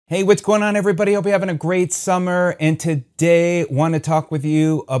Hey, what's going on, everybody? Hope you're having a great summer. And today, want to talk with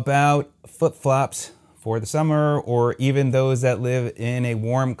you about flip-flops for the summer, or even those that live in a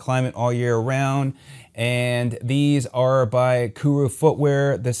warm climate all year round. And these are by Kuru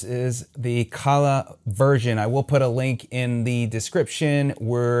Footwear. This is the Kala version. I will put a link in the description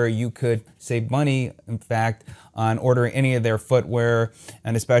where you could save money, in fact, on ordering any of their footwear,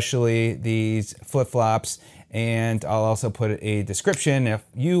 and especially these flip-flops. And I'll also put a description. If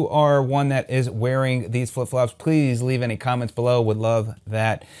you are one that is wearing these flip-flops, please leave any comments below. Would love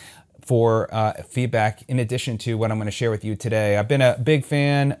that for feedback in addition to what I'm going to share with you today. I've been a big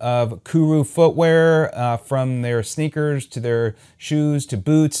fan of Kuru Footwear, from their sneakers to their shoes to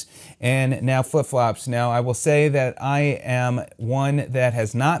boots and now flip-flops. Now, I will say that I am one that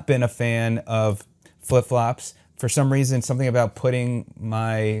has not been a fan of flip-flops. For some reason, something about putting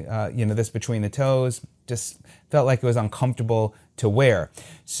my, this between the toes just felt like it was uncomfortable to wear.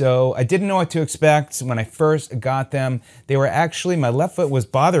 So I didn't know what to expect when I first got them. They were actually, my left foot was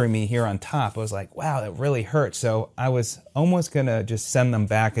bothering me here on top. I was like, wow, that really hurt. So I was almost gonna just send them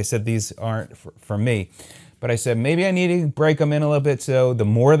back. I said, these aren't for me. But I said, maybe I need to break them in a little bit. So the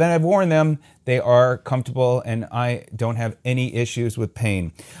more that I've worn them, they are comfortable and I don't have any issues with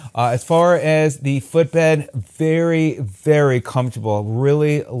pain. As far as the footbed, very, very comfortable.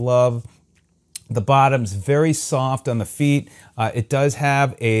 Really love the bottoms, very soft on the feet. It does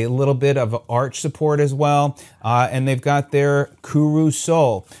have a little bit of arch support as well. And they've got their Kuru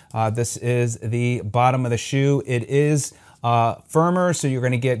sole. This is the bottom of the shoe. It is firmer, so you're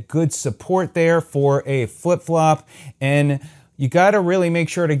gonna get good support there for a flip-flop. And you gotta really make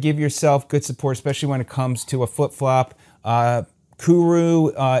sure to give yourself good support, especially when it comes to a flip-flop. Kuru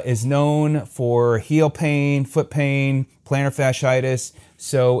is known for heel pain, foot pain, plantar fasciitis.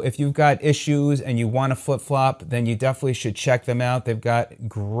 So if you've got issues and you want a flip-flop, then you definitely should check them out. They've got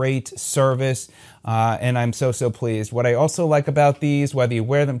great service, and I'm so pleased. What I also like about these, whether you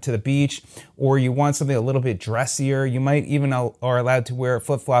wear them to the beach or you want something a little bit dressier, you might even are allowed to wear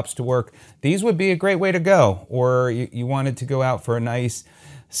flip-flops to work. These would be a great way to go. Or you wanted to go out for a nice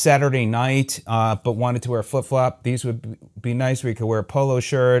Saturday night, but wanted to wear a flip-flop. These would be nice where you could wear a polo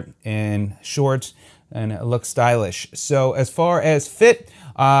shirt and shorts and it looks stylish. So as far as fit,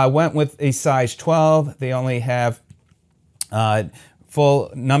 I went with a size 12. They only have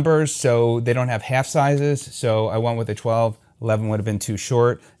full numbers, so they don't have half sizes. So I went with a 12. 11 would have been too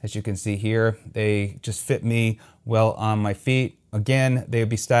short. As you can see here, they just fit me well on my feet. Again, they would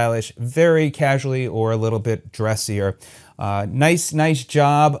be stylish, very casually or a little bit dressier. Nice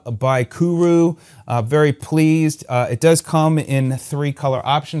job by Kuru. Very pleased. It does come in 3 color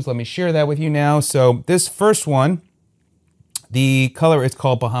options. Let me share that with you now. So this first one, the color is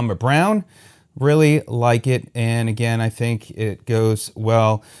called Bahama Brown. Really like it. And again, I think it goes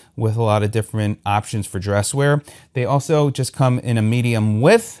well with a lot of different options for dress wear. They also just come in a medium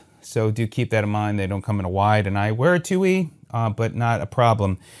width. So do keep that in mind. They don't come in a wide, and I wear a 2E, but not a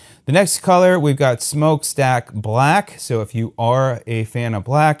problem. The next color, we've got Smokestack Black. So if you are a fan of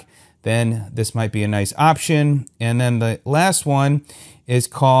black, then this might be a nice option. And then the last one is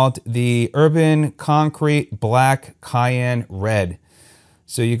called the Urban Concrete Black Cayenne Red.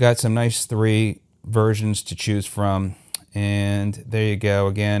 So you got some nice 3 versions to choose from. And there you go.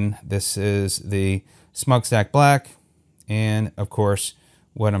 Again, this is the Smokestack Black. And of course,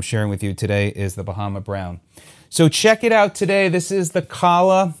 what I'm sharing with you today is the Bahama Brown. So check it out today. This is the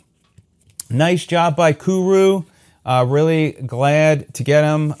Kala. Nice job by Kuru. Really glad to get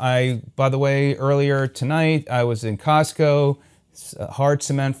them. By the way, earlier tonight, I was in Costco, hard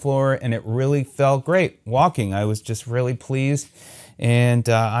cement floor, and it really felt great walking. I was just really pleased. And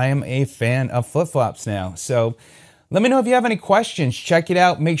I am a fan of flip-flops now. So let me know if you have any questions. Check it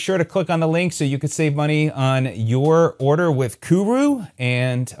out. Make sure to click on the link so you can save money on your order with Kuru.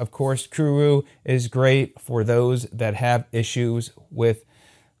 And of course, Kuru is great for those that have issues with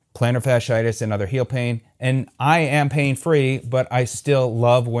plantar fasciitis and other heel pain. And I am pain-free, but I still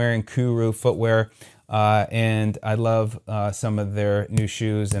love wearing Kuru footwear. And I love some of their new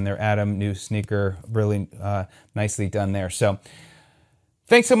shoes and their Atom new sneaker. Really nicely done there. So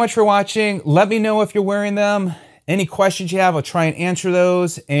thanks so much for watching. Let me know if you're wearing them. Any questions you have, I'll try and answer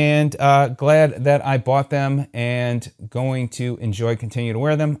those. And glad that I bought them and going to continue to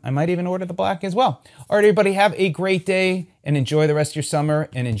wear them. I might even order the black as well. All right, everybody, have a great day and enjoy the rest of your summer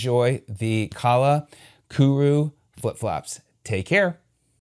and enjoy the Kala Kuru flip-flops. Take care.